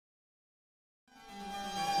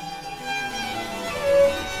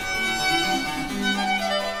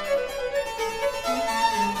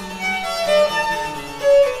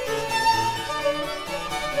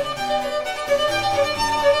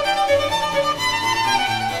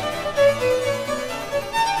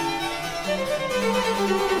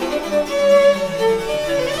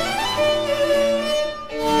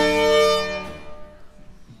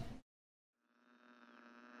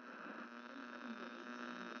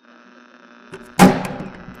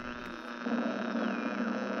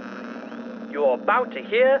You're about to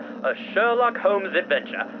hear a Sherlock Holmes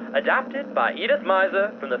adventure, adapted by Edith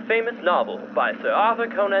Meiser from the famous novel by Sir Arthur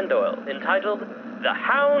Conan Doyle, entitled The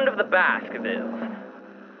Hound of the Baskervilles.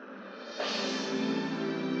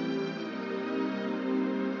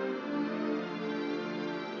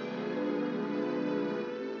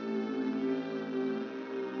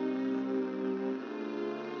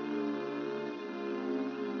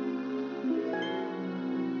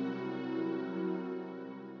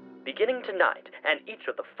 Beginning tonight, and each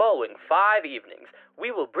of the following 5 evenings, we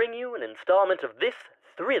will bring you an installment of this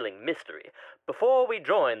thrilling mystery. Before we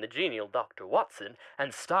join the genial Dr. Watson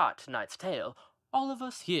and start tonight's tale, all of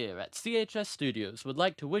us here at CHS Studios would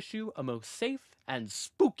like to wish you a most safe and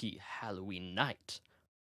spooky Halloween night.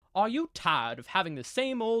 Are you tired of having the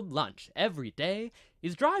same old lunch every day?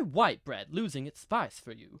 Is dry white bread losing its spice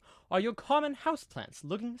for you? Are your common houseplants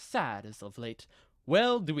looking sad as of late?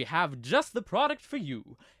 Well, do we have just the product for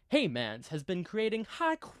you? Heyman's has been creating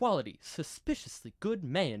high-quality, suspiciously good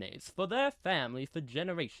mayonnaise for their family for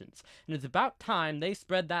generations, and it's about time they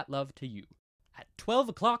spread that love to you. At 12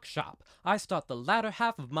 o'clock sharp, I start the latter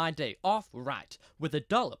half of my day off right with a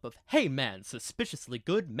dollop of Heyman's suspiciously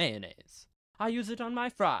good mayonnaise. I use it on my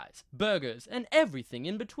fries, burgers, and everything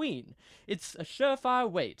in between. It's a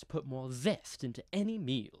surefire way to put more zest into any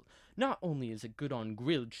meal. Not only is it good on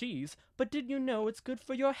grilled cheese, but did you know it's good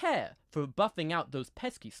for your hair, for buffing out those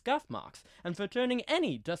pesky scuff marks, and for turning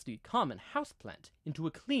any dusty common houseplant into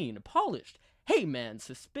a clean, polished, Heyman's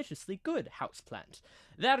suspiciously good houseplant.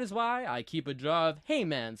 That is why I keep a jar of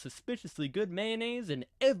Heyman's suspiciously good mayonnaise in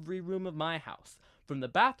every room of my house, from the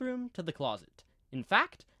bathroom to the closet. In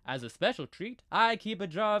fact, as a special treat, I keep a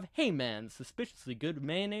jar of Heyman's suspiciously good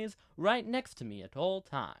mayonnaise right next to me at all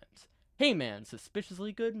times. Heyman's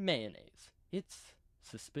suspiciously good mayonnaise. It's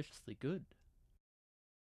suspiciously good.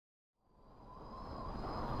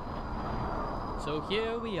 So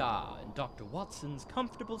here we are in Dr. Watson's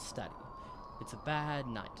comfortable study. It's a bad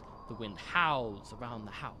night. The wind howls around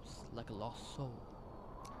the house like a lost soul.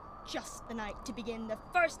 Just the night to begin the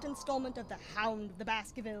first installment of The Hound of the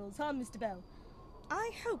Baskervilles, huh, Mr. Bell?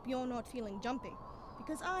 I hope you're not feeling jumpy,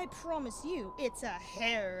 because I promise you it's a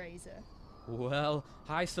hair-raiser. Well,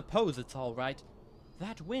 I suppose it's all right.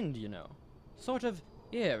 That wind, you know. Sort of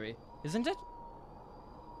eerie, isn't it?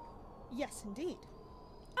 Yes, indeed.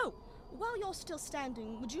 Oh, while you're still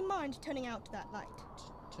standing, would you mind turning out that light?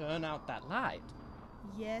 Turn out that light?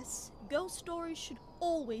 Yes, ghost stories should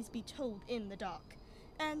always be told in the dark.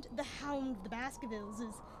 And The Hound of the Baskervilles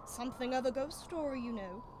is something of a ghost story, you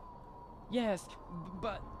know. Yes,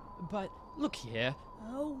 but look here.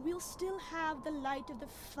 Oh, we'll still have the light of the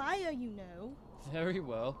fire, you know. Very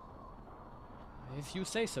well. If you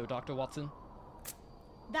say so, Dr. Watson.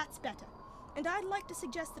 That's better. And I'd like to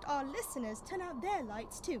suggest that our listeners turn out their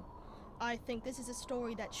lights, too. I think this is a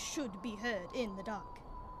story that should be heard in the dark.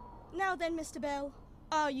 Now then, Mr. Bell,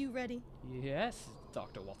 are you ready? Yes,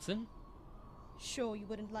 Dr. Watson. Sure you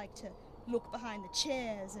wouldn't like to look behind the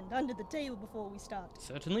chairs and under the table before we start?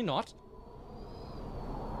 Certainly not.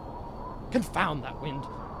 Confound that wind!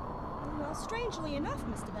 Well, strangely enough,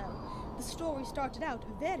 Mr. Bell, the story started out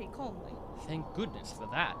very calmly. Thank goodness for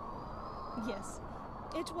that. Yes,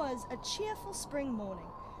 it was a cheerful spring morning.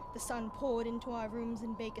 The sun poured into our rooms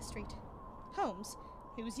in Baker Street. Holmes,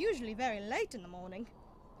 who was usually very late in the morning,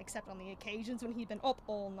 except on the occasions when he'd been up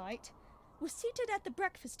all night, was seated at the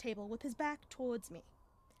breakfast table with his back towards me.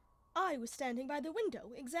 I was standing by the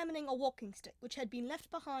window, examining a walking stick which had been left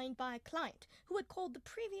behind by a client who had called the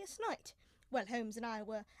previous night, while Holmes and I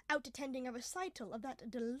were out attending a recital of that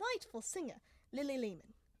delightful singer, Lily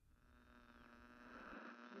Lehman.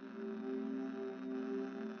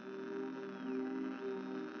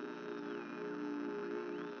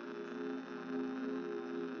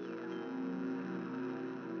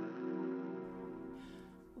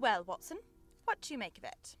 Well, Watson, what do you make of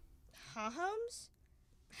it? Huh, Holmes?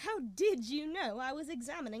 How did you know I was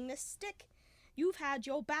examining this stick? You've had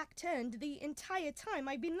your back turned the entire time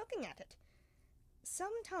I've been looking at it.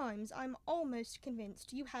 Sometimes I'm almost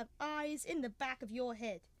convinced you have eyes in the back of your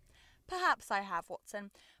head. Perhaps I have,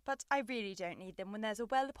 Watson, but I really don't need them when there's a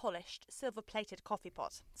well-polished, silver-plated coffee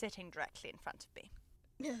pot sitting directly in front of me.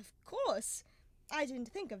 Of course. I didn't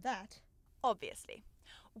think of that. Obviously.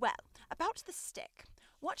 Well, about the stick.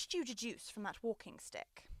 What did you deduce from that walking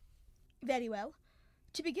stick? Very well.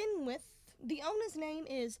 To begin with, the owner's name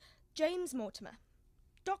is James Mortimer.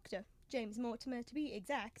 Dr. James Mortimer, to be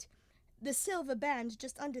exact. The silver band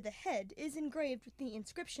just under the head is engraved with the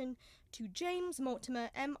inscription, "To James Mortimer,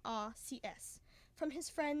 M.R.C.S., from his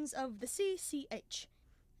friends of the CCH.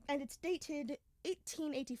 and it's dated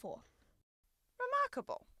 1884.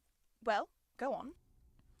 Remarkable. Well, go on.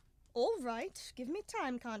 All right, give me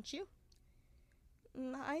time, can't you?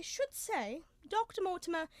 I should say, Dr.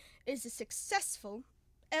 Mortimer is a successful,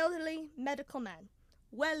 elderly medical man,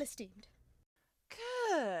 well esteemed.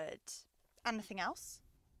 Good. Anything else?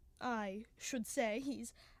 I should say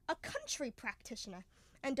he's a country practitioner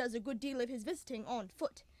and does a good deal of his visiting on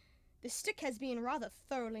foot. The stick has been rather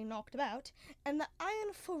thoroughly knocked about, and the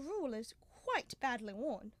iron ferrule is quite badly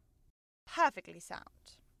worn. Perfectly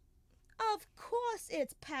sound. Of course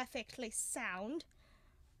it's perfectly sound.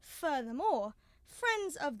 Furthermore,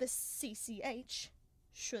 friends of the CCH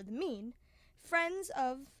should mean friends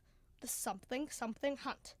of the something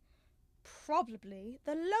hunt. Probably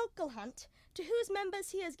the local hunt to whose members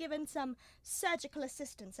he has given some surgical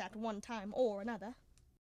assistance at one time or another.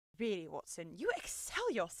 Really, Watson, you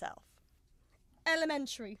excel yourself.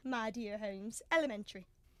 Elementary, my dear Holmes, elementary.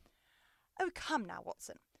 Oh, come now,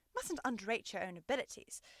 Watson. Mustn't underrate your own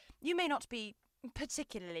abilities. You may not be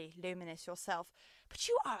particularly luminous yourself, but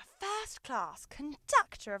you are a first-class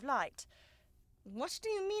conductor of light. What do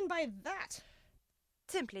you mean by that?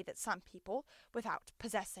 Simply that some people, without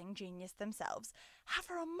possessing genius themselves, have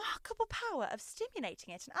a remarkable power of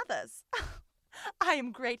stimulating it in others. I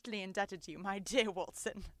am greatly indebted to you, my dear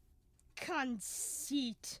Watson.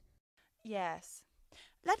 Conceit. Yes.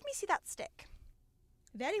 Let me see that stick.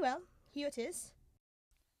 Very well, here it is.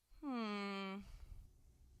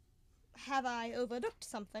 Have I overlooked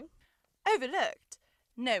something? Overlooked?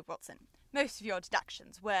 No, Watson. Most of your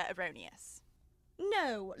deductions were erroneous.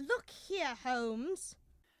 No, look here, Holmes.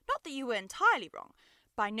 Not that you were entirely wrong.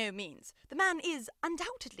 By no means. The man is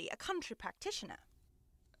undoubtedly a country practitioner.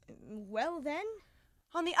 Well then?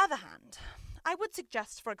 On the other hand, I would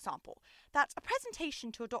suggest, for example, that a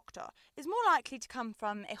presentation to a doctor is more likely to come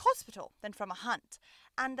from a hospital than from a hunt,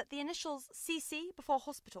 and that the initials CC before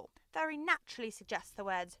hospital very naturally suggest the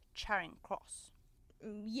words Charing Cross.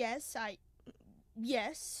 Yes,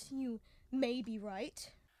 you may be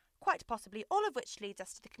right. Quite possibly, all of which leads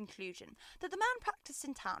us to the conclusion that the man practised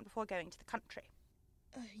in town before going to the country.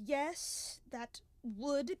 Yes, that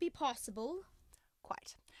would be possible.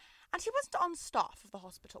 Quite. And he wasn't on staff of the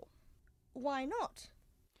hospital. Why not?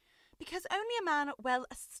 Because only a man well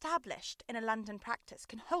established in a London practice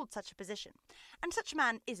can hold such a position, and such a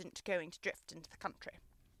man isn't going to drift into the country.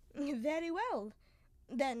 Very well.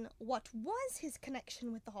 Then what was his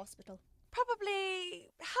connection with the hospital?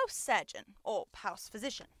 Probably house surgeon or house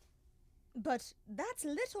physician. But that's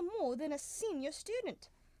little more than a senior student.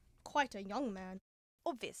 Quite a young man.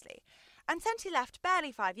 Obviously. And since he left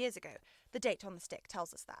barely 5 years ago, the date on the stick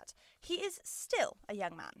tells us that, he is still a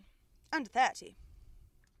young man. Under 30.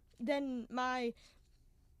 Then my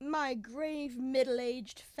grave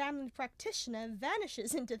middle-aged family practitioner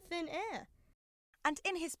vanishes into thin air. And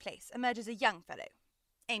in his place emerges a young fellow.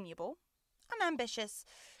 Amiable, unambitious,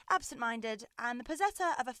 absent-minded, and the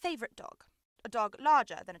possessor of a favourite dog. A dog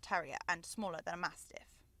larger than a terrier and smaller than a mastiff.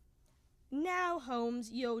 Now,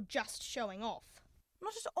 Holmes, you're just showing off.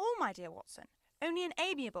 Not at all, my dear Watson. Only an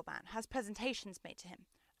amiable man has presentations made to him.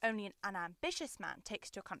 Only an unambitious man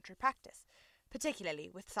takes to a country practice, particularly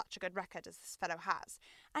with such a good record as this fellow has,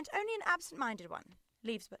 and only an absent-minded one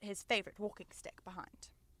leaves his favourite walking stick behind.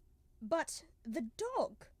 But the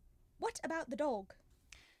dog? What about the dog?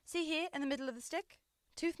 See here in the middle of the stick?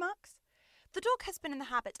 Tooth marks? The dog has been in the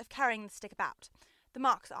habit of carrying the stick about. The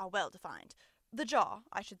marks are well defined. The jaw,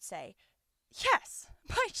 I should say. Yes,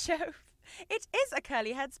 by Jove, it is a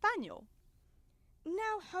curly-haired spaniel.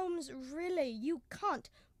 Now, Holmes, really, you can't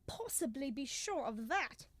possibly be sure of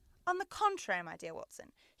that. On the contrary, my dear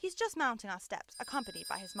Watson, he's just mounting our steps, accompanied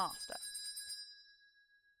by his master.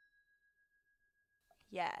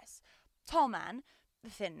 Yes, tall man,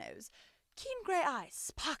 thin nose, keen grey eyes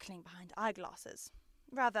sparkling behind eyeglasses,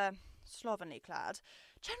 rather slovenly clad,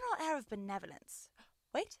 general air of benevolence.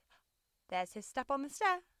 Wait, there's his step on the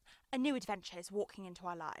stair. A new adventure is walking into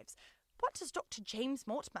our lives. What does Dr. James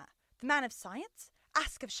Mortimer, the man of science,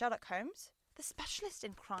 ask of Sherlock Holmes, the specialist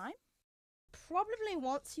in crime? Probably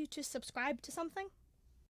wants you to subscribe to something?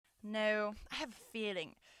 No, I have a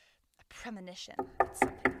feeling, a premonition, it's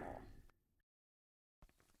something more.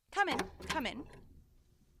 Come in, come in.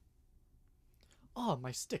 Ah,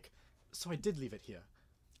 my stick. So I did leave it here.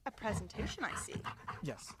 A presentation, I see.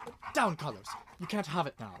 Yes. Down colours. You can't have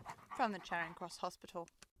it now. From the Charing Cross Hospital.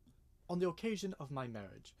 On the occasion of my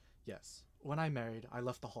marriage, yes. When I married, I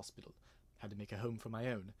left the hospital. Had to make a home for my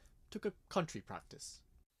own. Took a country practice.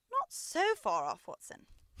 Not so far off, Watson.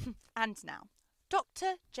 And now,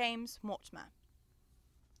 Dr. James Mortimer.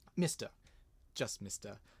 Mr. Just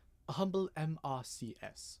Mr. A humble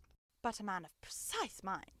MRCS. But a man of precise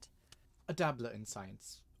mind. A dabbler in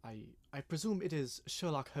science. I presume it is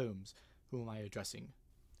Sherlock Holmes whom I am addressing.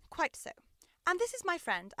 Quite so. And this is my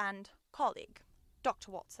friend and colleague,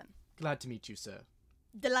 Dr. Watson. Glad to meet you, sir.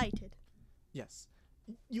 Delighted. Yes.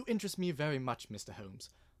 You interest me very much, Mr. Holmes.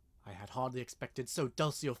 I had hardly expected so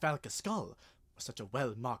dulceophalic a skull, such a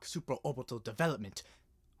well-marked supraorbital development.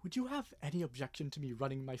 Would you have any objection to me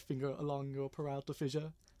running my finger along your parietal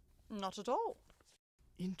fissure? Not at all.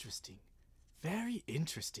 Interesting. Very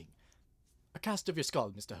interesting. A cast of your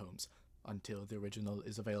skull, Mr. Holmes, until the original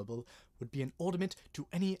is available, would be an ornament to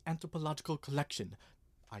any anthropological collection.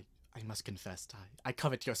 I must confess, I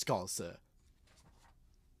covet your skull, sir.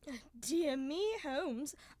 Dear me,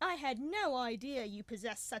 Holmes, I had no idea you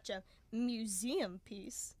possessed such a museum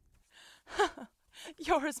piece.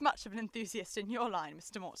 You're as much of an enthusiast in your line,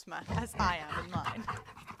 Mr. Mortimer, as I am in mine.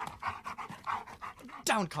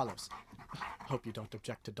 Down, Carlos! Hope you don't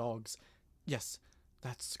object to dogs. Yes,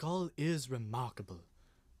 that skull is remarkable.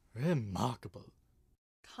 Remarkable.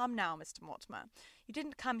 Come now, Mr. Mortimer. You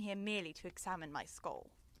didn't come here merely to examine my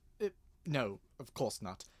skull. No, of course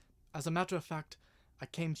not. As a matter of fact, I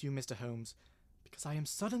came to you, Mr. Holmes, because I am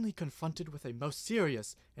suddenly confronted with a most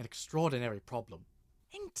serious and extraordinary problem.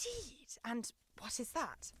 Indeed. And what is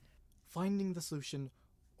that? Finding the solution,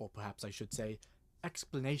 or perhaps I should say,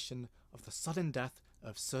 explanation of the sudden death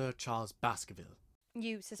of Sir Charles Baskerville.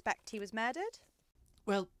 You suspect he was murdered?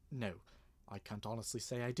 Well, no. I can't honestly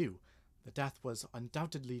say I do. The death was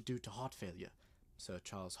undoubtedly due to heart failure. Sir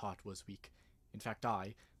Charles' heart was weak. In fact,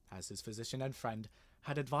 I, as his physician and friend,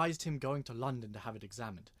 had advised him going to London to have it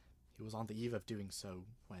examined. He was on the eve of doing so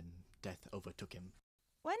when death overtook him.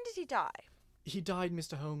 When did he die? He died,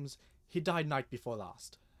 Mr. Holmes. He died night before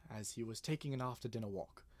last, as he was taking an after-dinner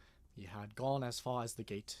walk. He had gone as far as the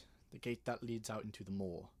gate that leads out into the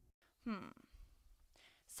moor.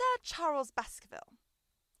 Sir Charles Baskerville.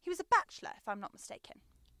 He was a bachelor, if I'm not mistaken.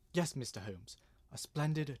 Yes, Mr. Holmes. A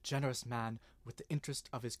splendid, generous man with the interest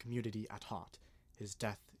of his community at heart. His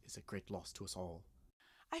death is a great loss to us all.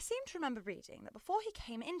 I seem to remember reading that before he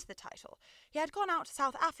came into the title, he had gone out to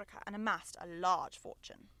South Africa and amassed a large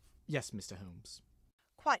fortune. Yes, Mr. Holmes.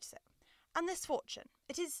 Quite so. And this fortune,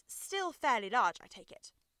 it is still fairly large, I take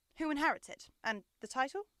it. Who inherits it? And the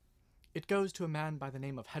title? It goes to a man by the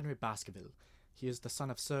name of Henry Baskerville. He is the son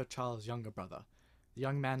of Sir Charles' younger brother. The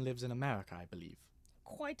young man lives in America, I believe.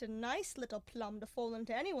 Quite a nice little plum to fall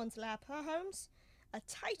into anyone's lap, huh, Holmes? A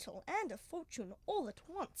title and a fortune all at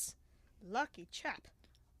once. Lucky chap.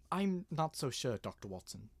 I'm not so sure, Dr.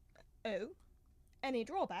 Watson. Oh? Any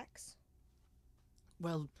drawbacks?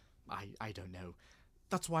 Well, I don't know.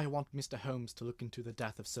 That's why I want Mr. Holmes to look into the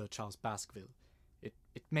death of Sir Charles Baskerville.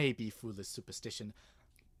 It may be foolish superstition,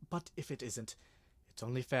 but if it isn't, it's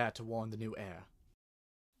only fair to warn the new heir.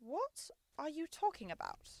 What are you talking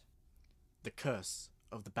about? The curse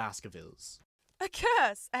of the Baskervilles. A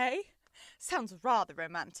curse, eh? Sounds rather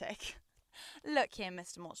romantic. Look here,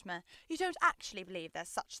 Mr. Mortimer, you don't actually believe there's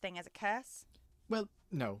such thing as a curse? Well,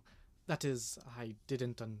 no. That is, I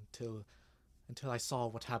didn't until I saw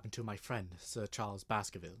what happened to my friend, Sir Charles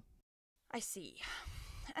Baskerville. I see.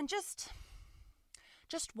 And just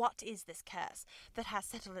what is this curse that has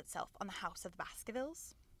settled itself on the house of the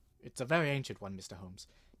Baskervilles? It's a very ancient one, Mr. Holmes.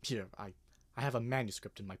 Here, I have a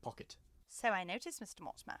manuscript in my pocket. So I notice, Mr.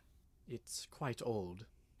 Mortimer. It's quite old.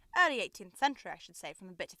 Early 18th century, I should say, from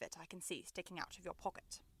a bit of it I can see sticking out of your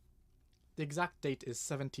pocket. The exact date is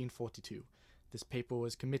 1742. This paper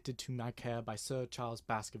was committed to my care by Sir Charles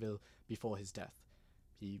Baskerville before his death.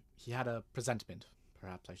 He had a presentiment,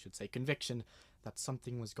 perhaps I should say conviction, that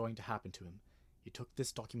something was going to happen to him. He took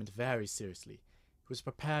this document very seriously. He was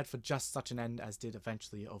prepared for just such an end as did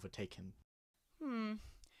eventually overtake him.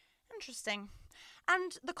 Interesting.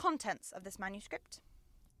 And the contents of this manuscript?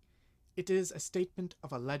 It is a statement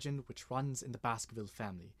of a legend which runs in the Baskerville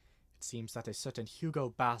family. It seems that a certain Hugo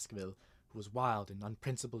Baskerville, who was wild and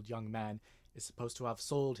unprincipled young man, is supposed to have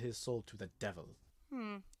sold his soul to the devil.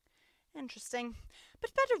 Interesting.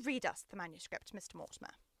 But better read us the manuscript, Mr. Mortimer.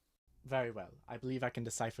 Very well. I believe I can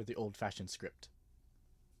decipher the old-fashioned script.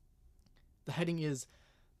 The heading is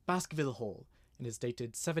Baskerville Hall, and is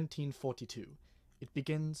dated 1742. It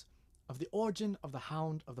begins, "Of the origin of the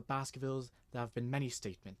Hound of the Baskervilles there have been many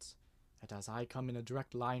statements. Yet as I come in a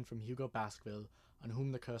direct line from Hugo Baskerville, on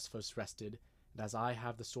whom the curse first rested, and as I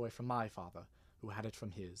have the story from my father, who had it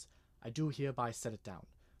from his, I do hereby set it down,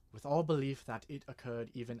 with all belief that it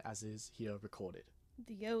occurred even as is here recorded."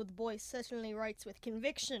 The old boy certainly writes with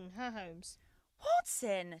conviction, huh, Holmes?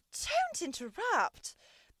 Watson, don't interrupt.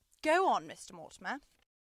 Go on, Mr. Mortimer.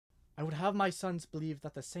 I would have my sons believe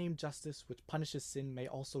that the same justice which punishes sin may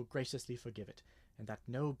also graciously forgive it, and that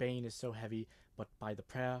no bane is so heavy but by the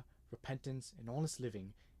prayer, repentance, and honest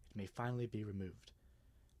living it may finally be removed.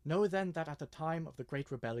 Know then that at the time of the great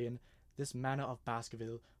rebellion this manor of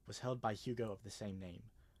Baskerville was held by Hugo of the same name,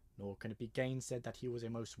 nor can it be gainsaid that he was a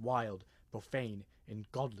most wild, profane,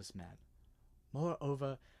 and godless man.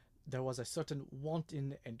 Moreover, there was a certain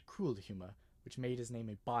wanton and cruel humour which made his name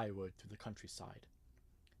a byword through the countryside.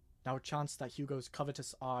 Now it chanced that Hugo's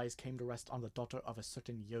covetous eyes came to rest on the daughter of a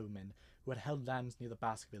certain yeoman who had held lands near the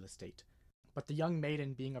Baskerville estate, but the young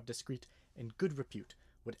maiden, being of discreet and good repute,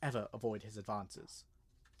 would ever avoid his advances.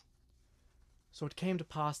 So it came to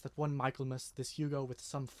pass that one Michaelmas this Hugo with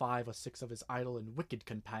some 5 or 6 of his idle and wicked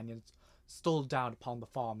companions stole down upon the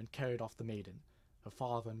farm and carried off the maiden, her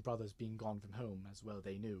father and brothers being gone from home, as well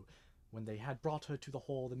they knew. When they had brought her to the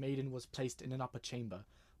hall, the maiden was placed in an upper chamber,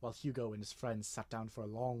 while Hugo and his friends sat down for a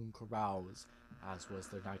long carouse, as was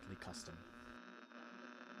their nightly custom.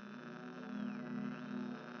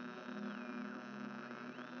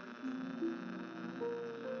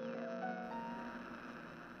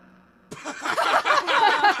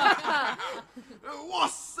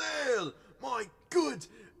 Wassail! My good,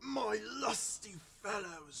 my lusty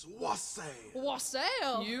fellows, wassail!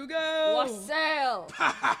 Wassail! Hugo! Wassail!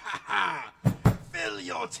 Fill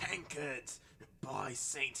your tankards! By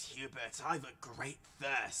St. Hubert, I've a great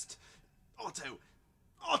thirst. Otto,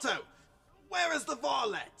 where is the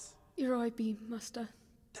varlet? Here I be, master.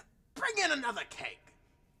 Bring in another keg.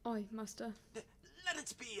 Aye, master. Let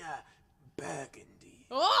it be Burgundy.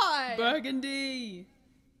 Oi! Burgundy!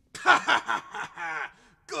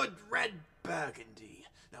 Good red Burgundy.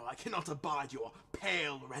 Now I cannot abide your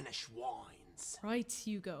pale Rhenish wines. Right,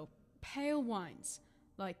 Hugo. Pale wines.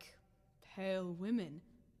 Like pale women.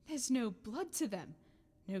 There's no blood to them.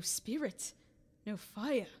 No spirit. No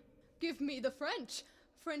fire. Give me the French.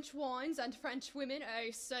 French wines and French women,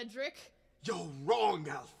 eh, Cedric? You're wrong,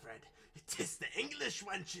 Alfred. 'Tis the English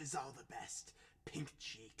wenches are the best. Pink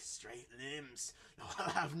cheeks, straight limbs. No, I'll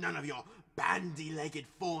have none of your bandy-legged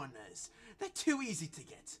foreigners. They're too easy to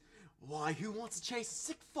get. Why, who wants to chase a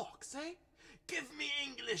sick fox, eh? Give me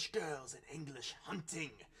English girls and English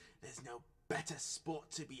hunting. There's no better sport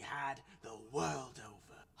to be had the world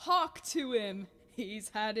over. Hark to him! He's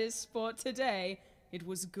had his sport today. It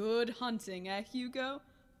was good hunting, eh, Hugo?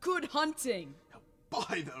 Good hunting! Now,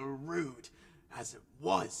 by the rood, as it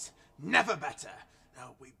was, never better.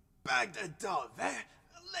 Now we bagged a dove, eh?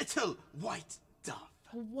 A little white dove.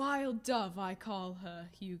 A wild dove, I call her,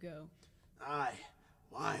 Hugo. Aye,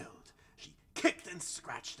 wild. She kicked and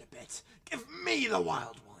scratched a bit. Give me the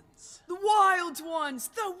wild ones. The wild ones!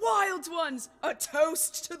 The wild ones! A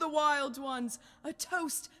toast to the wild ones! A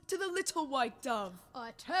toast to the little white dove!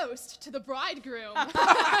 A toast to the bridegroom.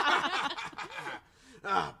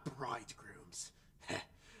 Ah, bridegrooms.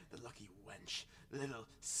 The lucky wench. Little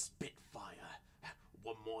spitfire.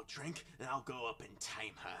 One more drink, and I'll go up and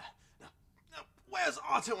tame her. Now, where's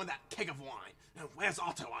Otto and that keg of wine? Now, where's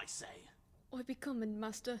Otto, I say? I be coming,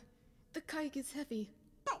 master. The keg is heavy.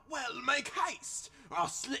 But well, make haste, or I'll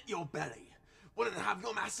slit your belly. Wouldn't have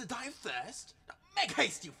your master die of thirst? Now, make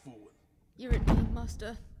haste, you fool. You're at me,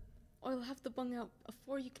 master. I'll have the bung out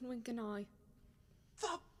before you can wink an eye.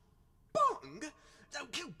 The bung? Oh,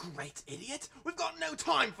 you great idiot. We've got no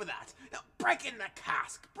time for that. Now, break in the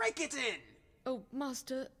cask. Break it in. Oh,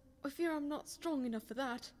 master, I fear I'm not strong enough for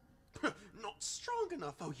that. Not strong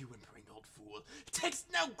enough, oh, you whimpering old fool. It takes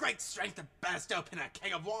no great strength to burst open a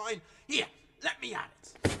keg of wine. Here, let me at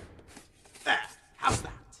it. There, how's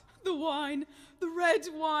that? The wine! The red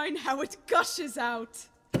wine! How it gushes out!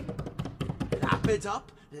 Lap it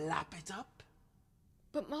up, lap it up.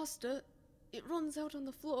 But, master, it runs out on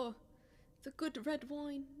the floor. The good red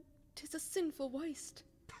wine, 'tis a sinful waste.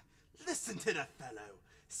 Listen to the fellow.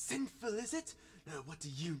 Sinful, is it? Now, what do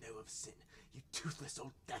you know of sin, you toothless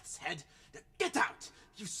old death's head? Now, get out!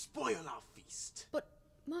 You spoil our feast. But,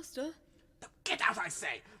 master... Now, get out, I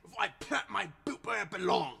say, before I plant my boot where it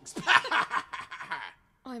belongs.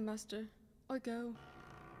 Aye, master. I go.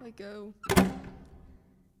 I go.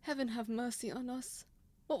 Heaven have mercy on us.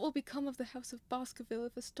 What will become of the house of Baskerville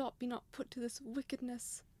if a stop be not put to this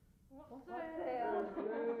wickedness?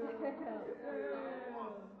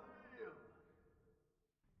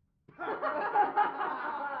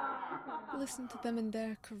 Listen to them in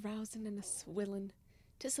there carousing and a swilling.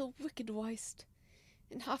 'Tis a wicked waste,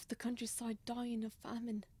 and half the countryside dying of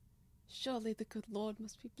famine. Surely the good Lord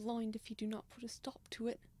must be blind if he do not put a stop to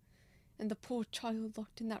it, and the poor child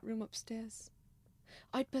locked in that room upstairs.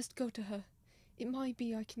 I'd best go to her. It might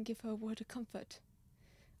be I can give her a word of comfort.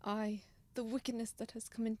 Aye, the wickedness that has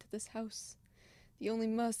come into this house. The only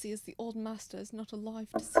mercy is the old master is not alive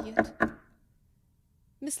to see it.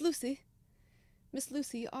 Miss Lucy? Miss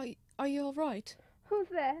Lucy, are you all right? Who's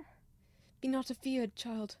there? Be not afeard,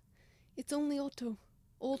 child. It's only Otto.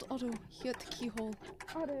 Old Otto, here at the keyhole.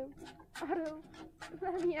 Otto,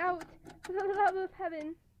 let me out, for the love of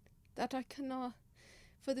heaven. That I cannot,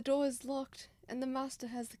 for the door is locked, and the master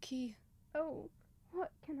has the key. Oh,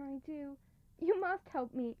 what can I do? You must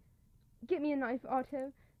help me. Get me a knife,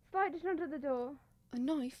 Otto. Slide it under the door. A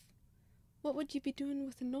knife? What would you be doing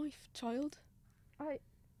with a knife, child?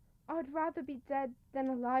 I'd rather be dead than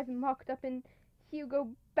alive and locked up in Hugo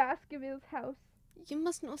Baskerville's house. You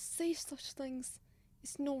must not say such things.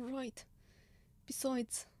 It's no right.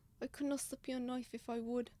 Besides, I could not slip you a knife if I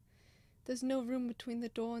would. There's no room between the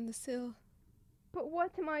door and the sill. But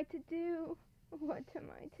what am I to do? What am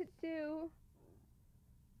I to do?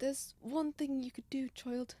 There's one thing you could do,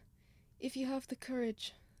 child, if you have the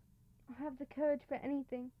courage. I have the courage for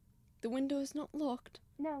anything. The window is not locked.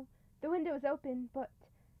 No, the window is open, but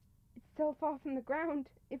it's so far from the ground.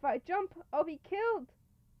 If I jump, I'll be killed.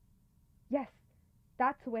 Yes,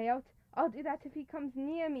 that's a way out. I'll do that if he comes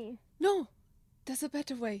near me. No, there's a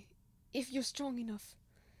better way, if you're strong enough.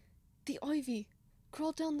 The ivy.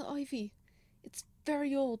 Crawl down the ivy. It's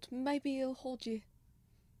very old. Maybe it'll hold you.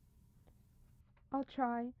 I'll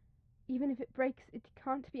try. Even if it breaks, it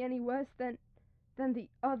can't be any worse than the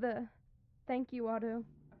other. Thank you, Otto.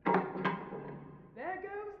 There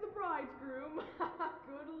goes the bridegroom.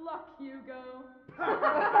 Good luck, Hugo.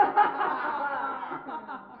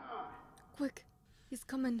 Quick, he's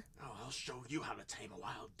coming. Oh, I'll show you how to tame a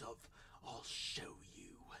wild dove. I'll show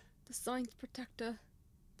you. The signs protector.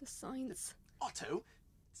 The signs. Otto,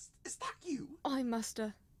 is that you? Aye,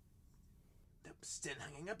 master. They're still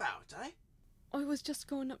hanging about, eh? I was just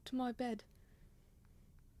going up to my bed.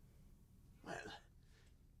 Well,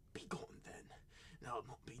 be gone then. I'll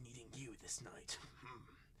not be needing you this night.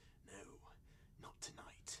 No, not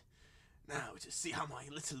tonight. Now to see how my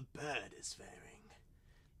little bird is faring.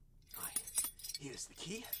 Aye, here's the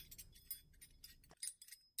key.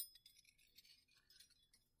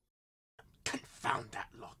 Confound that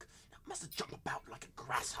lock. It must have jumped about like a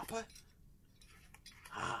grasshopper.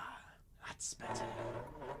 Ah, that's better.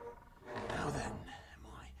 Now then,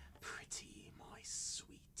 my pretty, my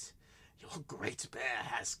sweet, your great bear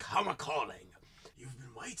has come a-calling. You've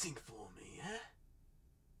been waiting for me, eh?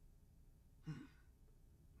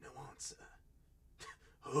 No answer.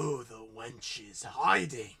 Oh, the wench is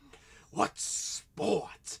hiding. What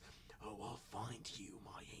sport! Oh, I'll find you,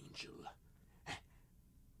 my angel.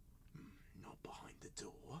 Not behind the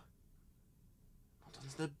door. Not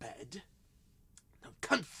under the bed. Now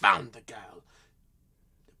confound the girl.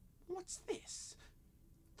 What's this?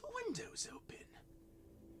 The window's open.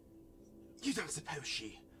 You don't suppose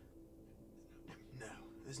she... No,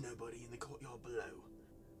 there's nobody in the courtyard below.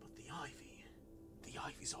 But the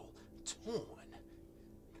ivy's all torn.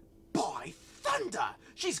 By thunder!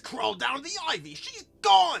 She's crawled down the ivy! She's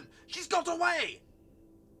gone! She's got away!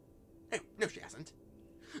 Oh, no she hasn't.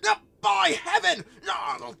 No, by heaven! No,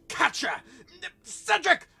 I'll catch her!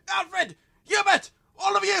 Cedric! Alfred! Hubert!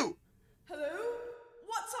 All of you! Hello?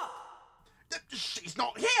 What's up? She's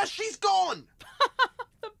not here! She's gone!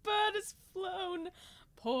 The bird has flown.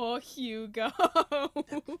 Poor Hugo.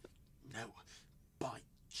 No, by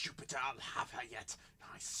Jupiter, I'll have her yet.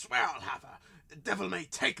 I swear I'll have her. The devil may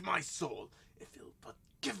take my soul, if he'll but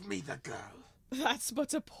give me the girl. That's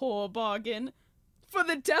but a poor bargain. For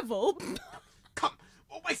the devil. Come,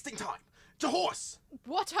 we're wasting time. To horse!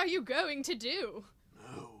 What are you going to do?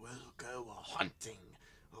 Oh, we'll go a-hunting.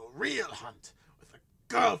 A real hunt, with a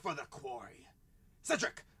girl for the quarry.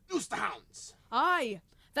 Cedric, loose the hounds. Aye,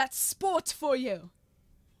 that's sport for you.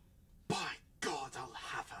 By God, I'll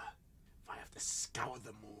have her. If I have to scour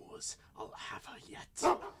the moors, I'll have her yet.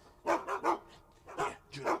 Here,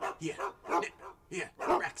 Julie, here, Nip, here,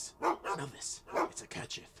 Rex, smell this. It's a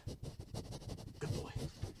kerchief. Good boy.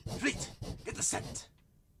 Fleet, get the scent.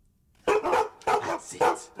 That's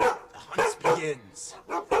it. The hunt begins.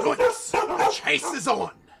 Yoinks, the chase is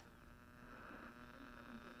on.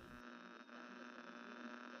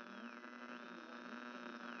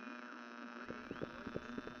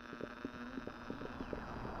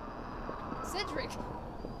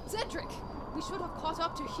 Cedric! We should have caught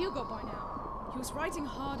up to Hugo by now. He was riding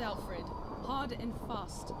hard, Alfred. Hard and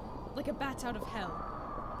fast. Like a bat out of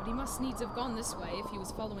hell. But he must needs have gone this way if he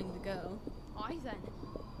was following the girl. Aye then.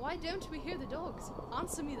 Why don't we hear the dogs?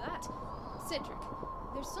 Answer me that. Cedric,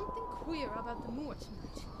 there's something queer about the moor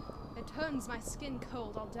tonight. It turns my skin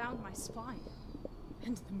cold all down my spine.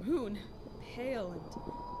 And the moon. pale and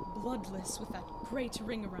bloodless with that great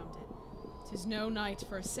ring around it. 'Tis no night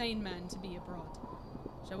for a sane man to be abroad.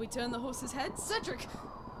 Shall we turn the horses' heads? Cedric!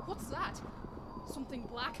 What's that? Something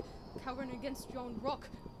black, cowering against yon rock.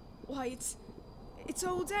 Why, it's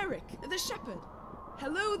old Eric, the shepherd.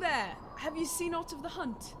 Hello there! Have you seen aught of the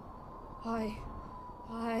hunt? Why,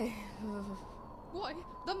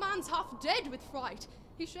 the man's half dead with fright.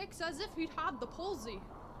 He shakes as if he'd had the palsy.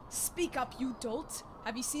 Speak up, you dolt!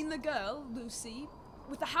 Have you seen the girl, Lucy,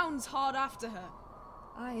 with the hounds hard after her?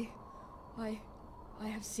 I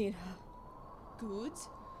have seen her. Good.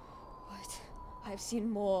 But I have seen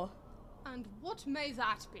more. And what may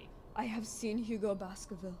that be? I have seen Hugo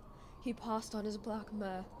Baskerville. He passed on his black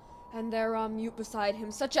mare, and there on mute beside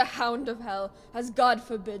him such a hound of hell as God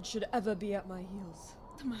forbid should ever be at my heels.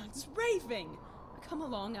 The man's raving! Come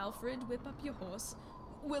along, Alfred, whip up your horse.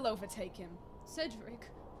 We'll overtake him. Cedric,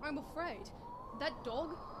 I'm afraid. That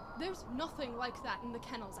dog? There's nothing like that in the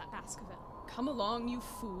kennels at Baskerville. Come along, you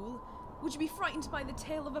fool. Would you be frightened by the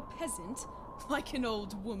tale of a peasant? Like an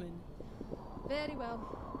old woman. Very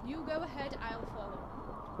well. You go ahead, I'll follow.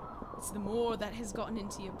 It's the moor that has gotten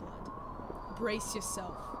into your blood. Brace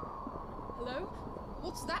yourself. Hello?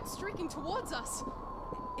 What's that streaking towards us?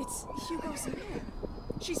 It's Hugo's mare.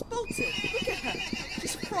 She's bolted. Look at her.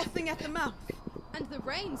 She's frothing at the mouth. And the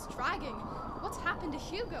reins dragging. What's happened to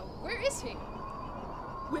Hugo? Where is he?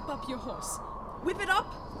 Whip up your horse. Whip it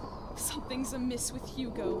up! Something's amiss with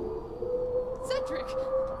Hugo. Cedric!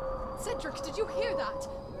 Cedric, did you hear that?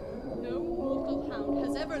 No mortal hound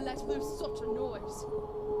has ever let loose such a noise.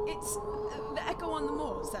 It's the echo on the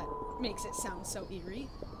moors that makes it sound so eerie.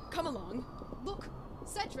 Come along. Look,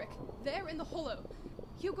 Cedric, there in the hollow.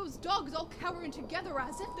 Hugo's dogs all cowering together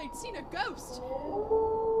as if they'd seen a ghost.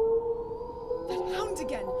 That hound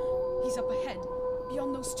again! He's up ahead,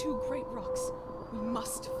 beyond those two great rocks. We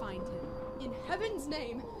must find him. In heaven's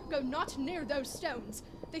name, go not near those stones.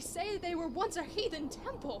 They say they were once a heathen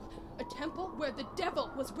temple. A temple where the devil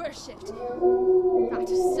was worshipped. That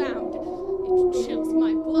sound, it chills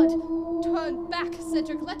my blood. Turn back,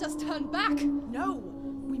 Cedric, let us turn back. No,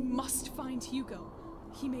 we must find Hugo.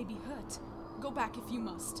 He may be hurt. Go back if you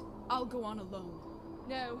must. I'll go on alone.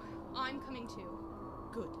 No, I'm coming too.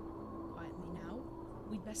 Good. Quietly now.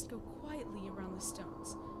 We'd best go quietly around the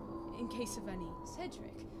stones, in case of any...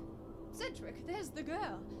 Cedric, there's the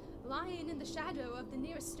girl, lying in the shadow of the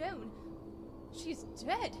nearest stone. She's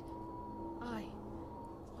dead. Aye.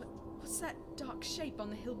 What's that dark shape on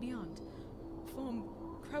the hill beyond? Form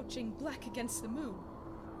crouching black against the moon.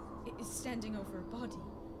 It is standing over a body.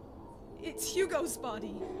 It's Hugo's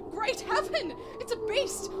body. Great heaven! It's a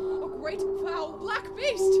beast! A great, foul, black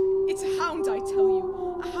beast! It's a hound, I tell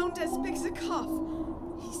you. A hound as big as a calf.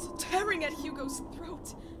 He's tearing at Hugo's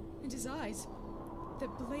throat. And his eyes, they're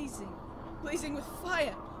blazing with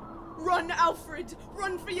fire. Run, Alfred!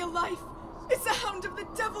 Run for your life! It's the hound of the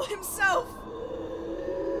devil himself!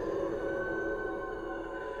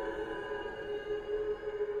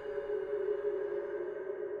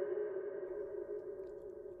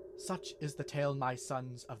 Such is the tale, my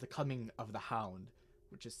sons, of the coming of the Hound,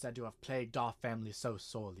 which is said to have plagued our family so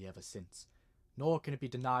sorely ever since. Nor can it be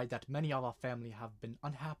denied that many of our family have been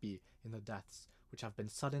unhappy in the deaths, which have been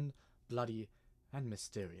sudden, bloody, and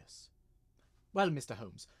mysterious. Well, Mr.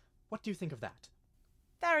 Holmes, what do you think of that?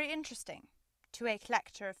 Very interesting. To a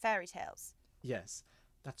collector of fairy tales. Yes,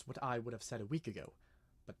 that's what I would have said a week ago.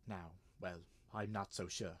 But now, well, I'm not so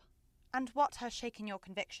sure. And what has shaken your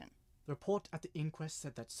conviction? The report at the inquest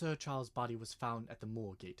said that Sir Charles' body was found at the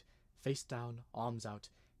moor gate, face down, arms out,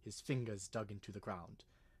 his fingers dug into the ground.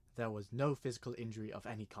 There was no physical injury of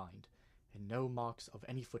any kind, and no marks of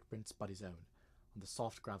any footprints but his own, on the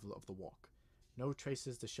soft gravel of the walk. No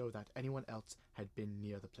traces to show that anyone else had been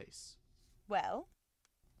near the place. Well?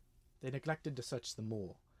 They neglected to search the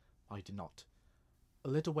moor. I did not. A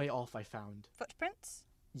little way off I found... Footprints?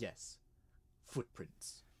 Yes,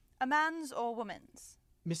 footprints. A man's or woman's?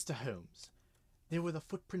 Mr. Holmes, they were the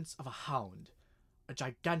footprints of a hound. A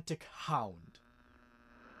gigantic hound.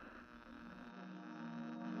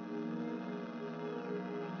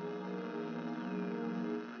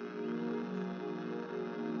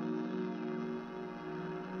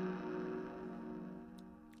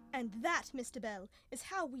 And that, Mr. Bell, is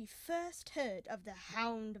how we first heard of the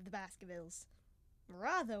Hound of the Baskervilles.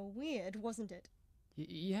 Rather weird, wasn't it?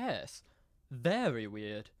 Yes, very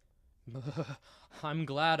weird. I'm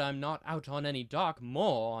glad I'm not out on any dark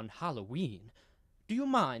moor on Halloween. Do you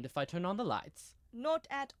mind if I turn on the lights? Not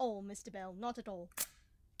at all, Mr. Bell, not at all.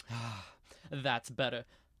 That's better.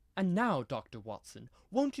 And now, Dr. Watson,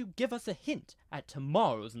 won't you give us a hint at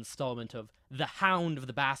tomorrow's installment of The Hound of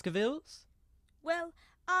the Baskervilles? Well,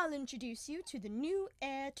 I'll introduce you to the new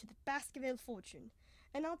heir to the Baskerville fortune,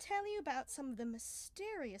 and I'll tell you about some of the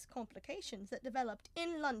mysterious complications that developed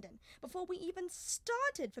in London before we even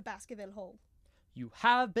started for Baskerville Hall. You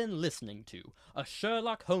have been listening to A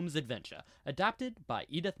Sherlock Holmes Adventure, adapted by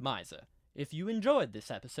Edith Meiser. If you enjoyed this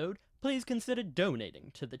episode, please consider donating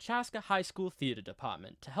to the Chaska High School Theater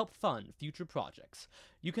Department to help fund future projects.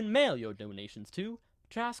 You can mail your donations to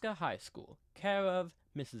Chaska High School, care of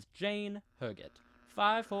Mrs. Jane Herget,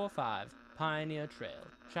 545 Pioneer Trail,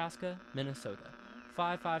 Chaska, Minnesota,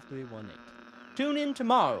 55318. Tune in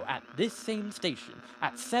tomorrow at this same station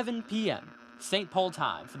at 7 p.m. St. Paul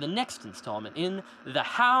time for the next installment in The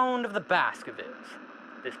Hound of the Baskervilles.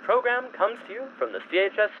 This program comes to you from the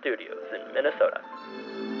CHS studios in Minnesota.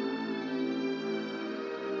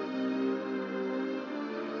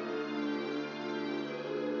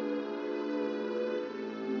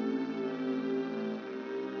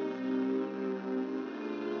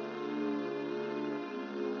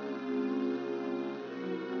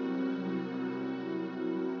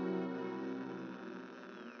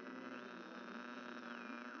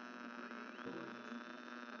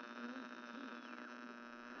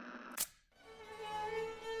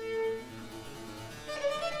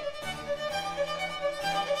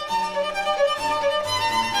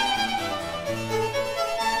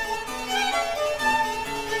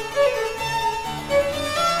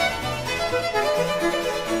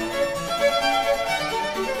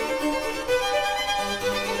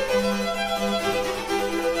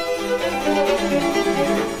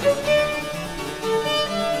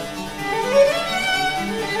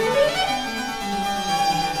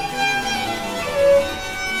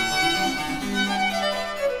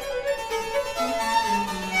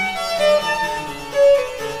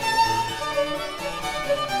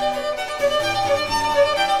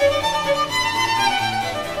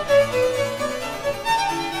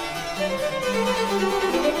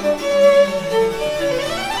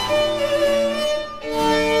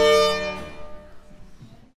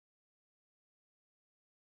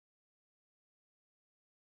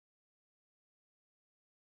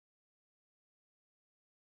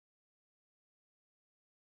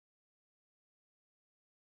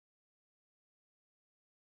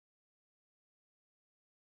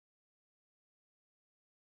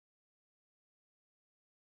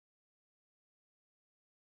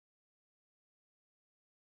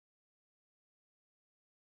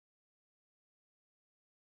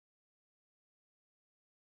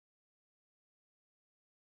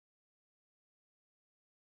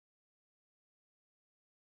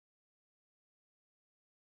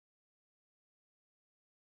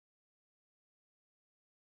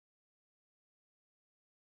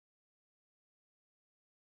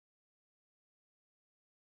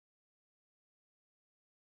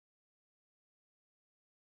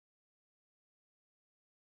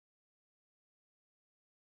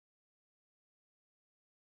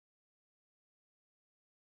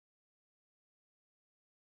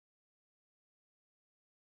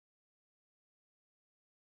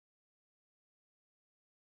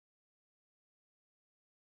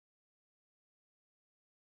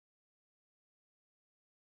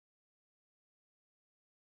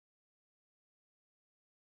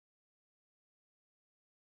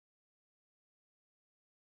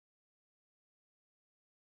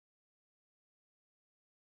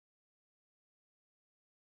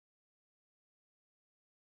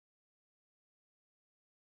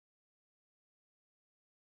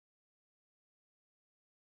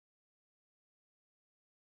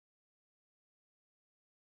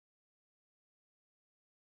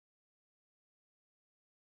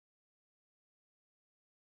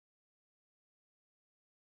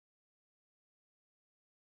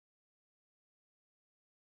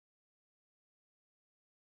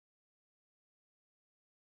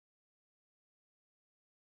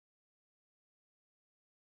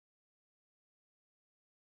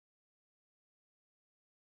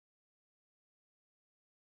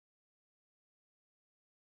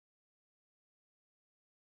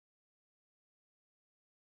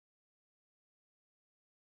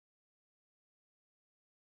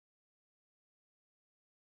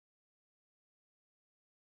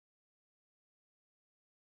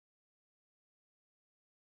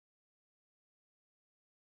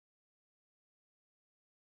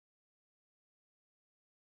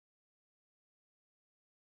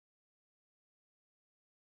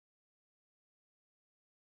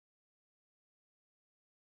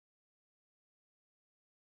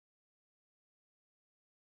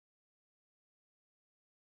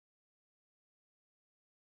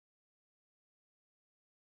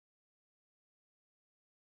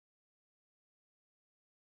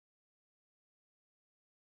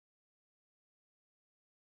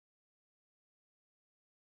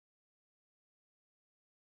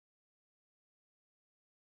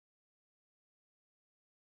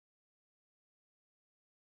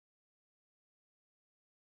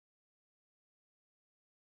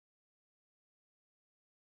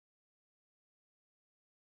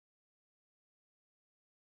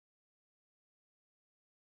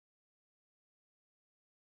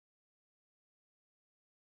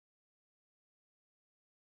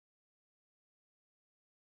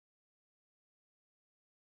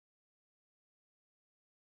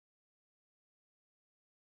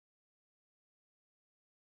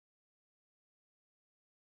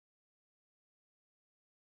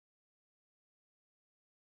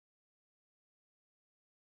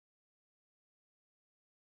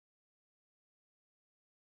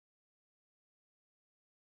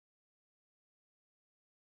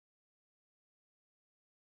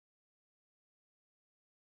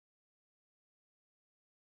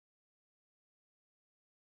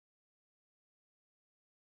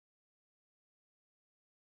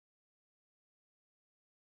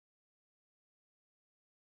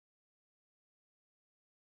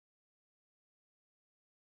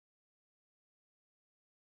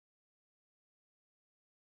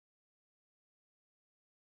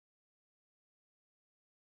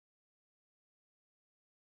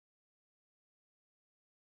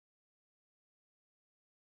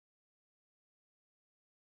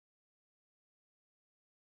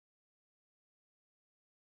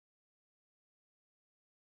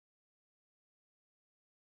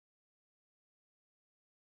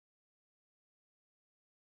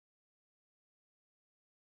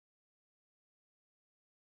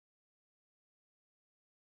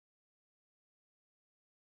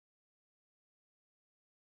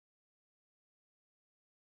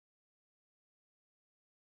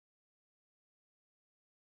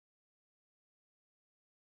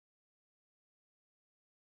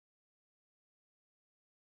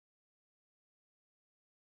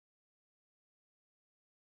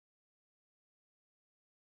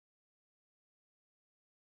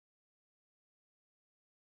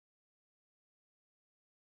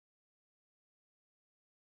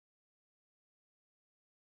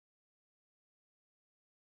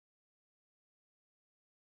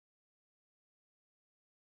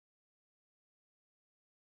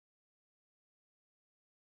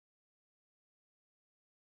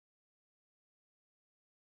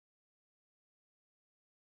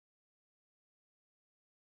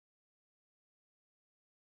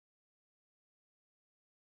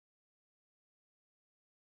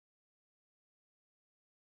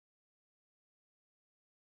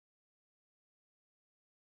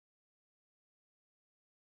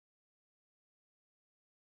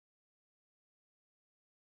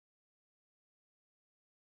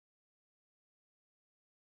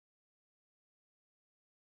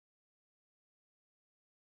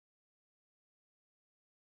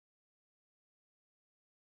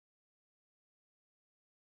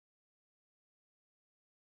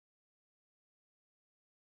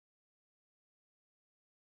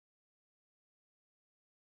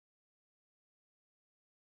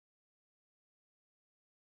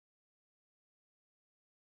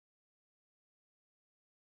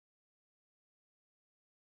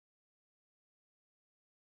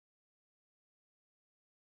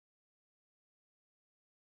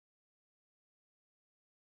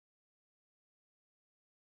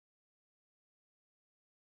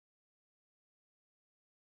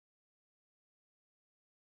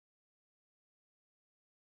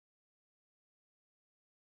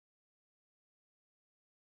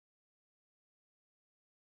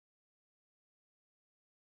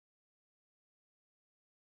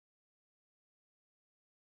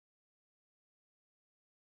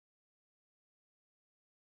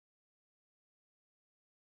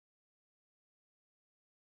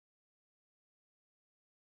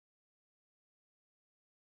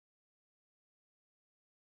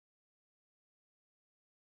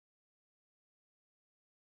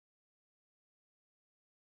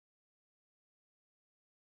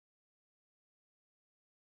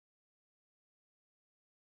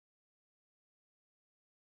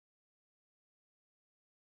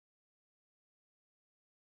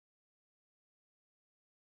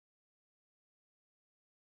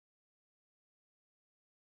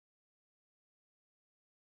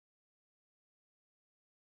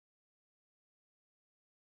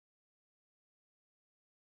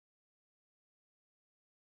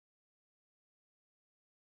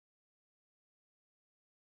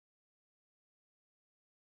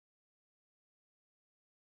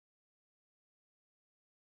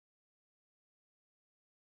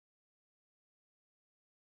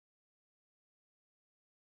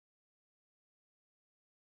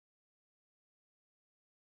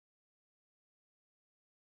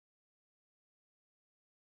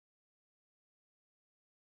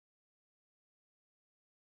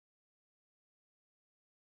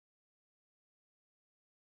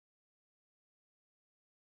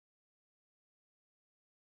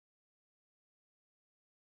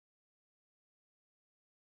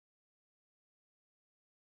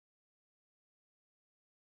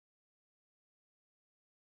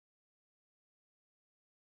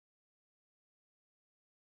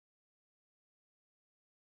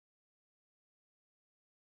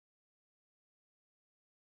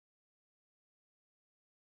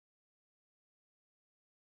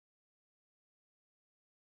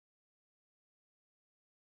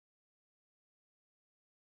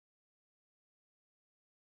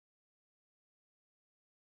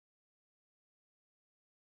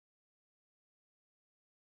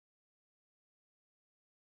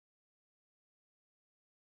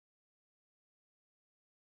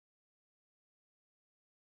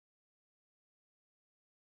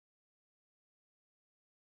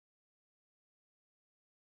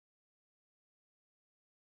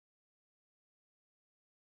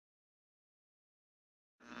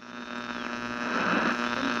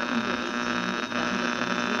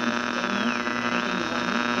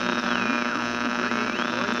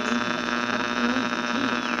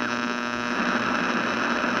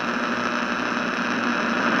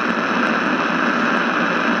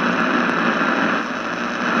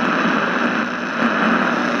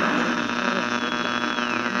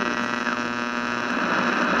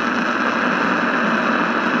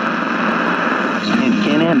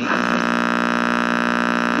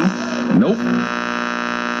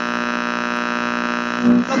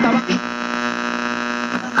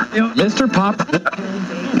 Mr. Pop.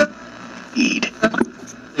 Eat.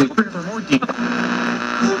 For more deep.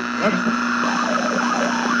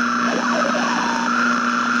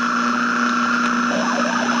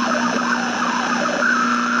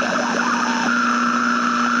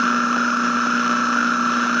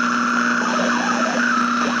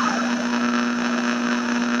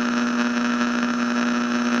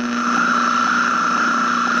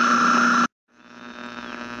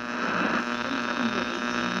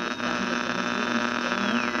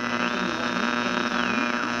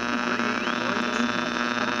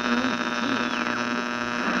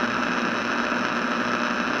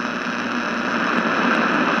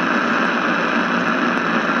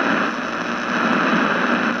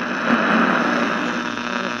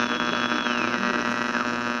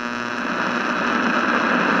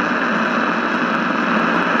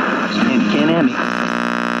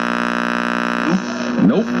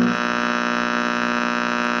 Nope.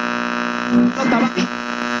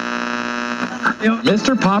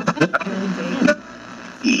 Mr. Pop.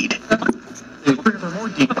 Eat. For more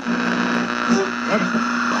deep.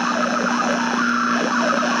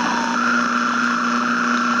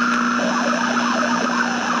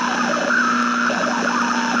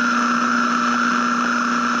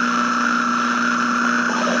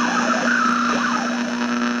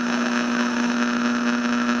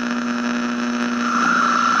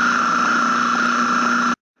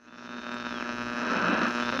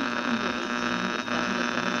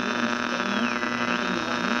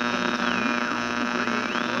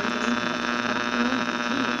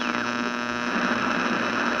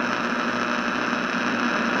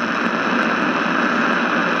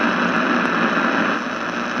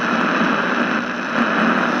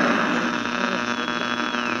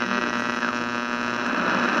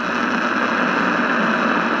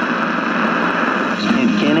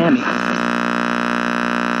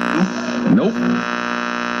 Nope.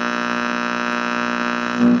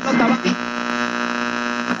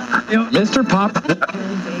 Mr. Pop.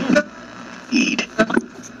 Eat.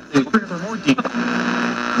 For more deep.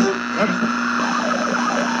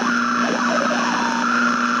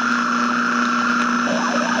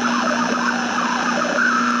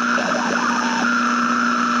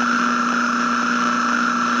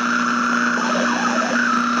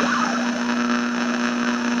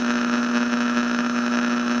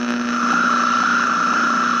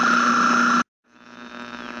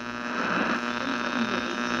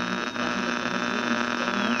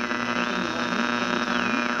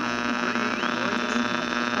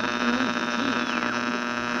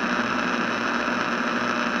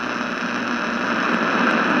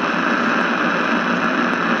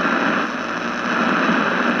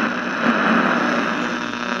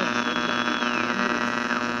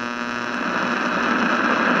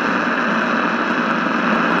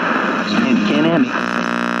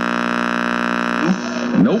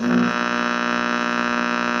 Nope.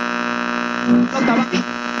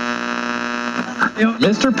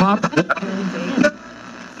 Mr. Pop.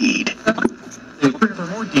 Eat. For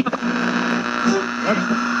more deep.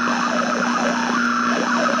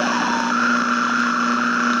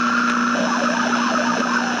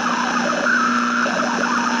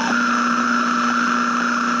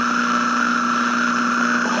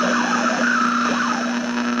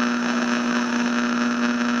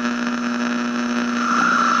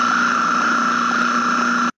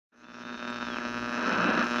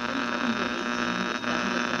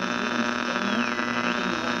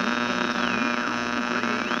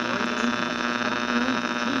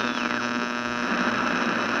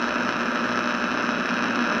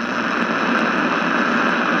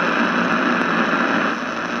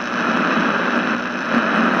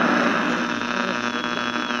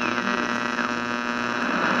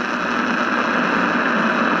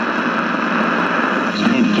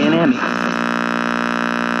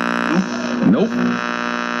 Nope.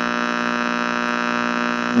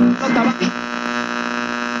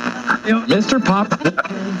 Mr. Pop.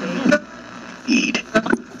 Eat.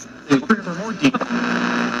 For more deep.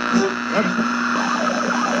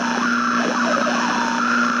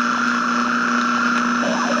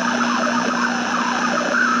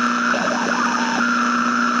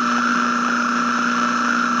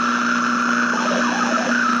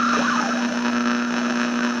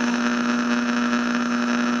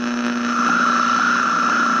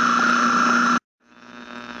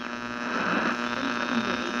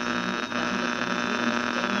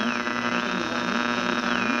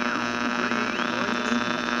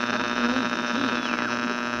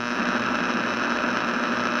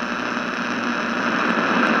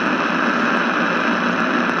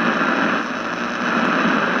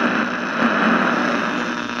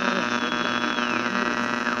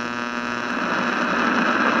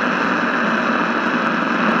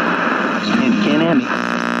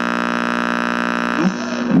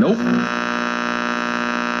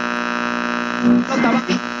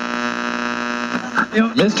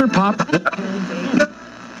 Mr. Pop.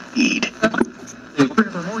 Eat.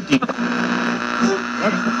 For more deep.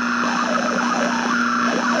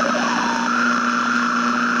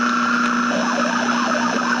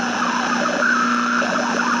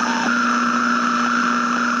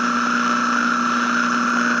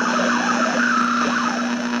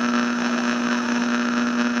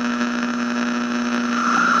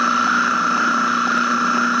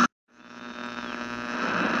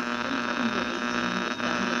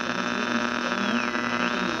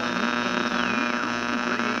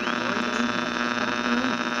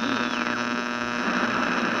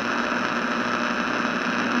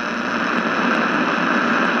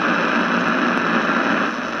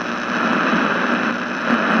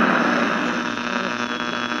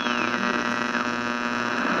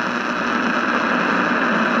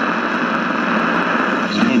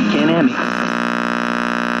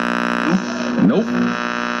 Nope.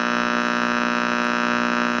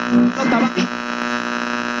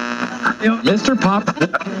 Mr. Pop.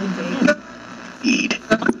 Eat.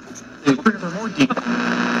 For more deep.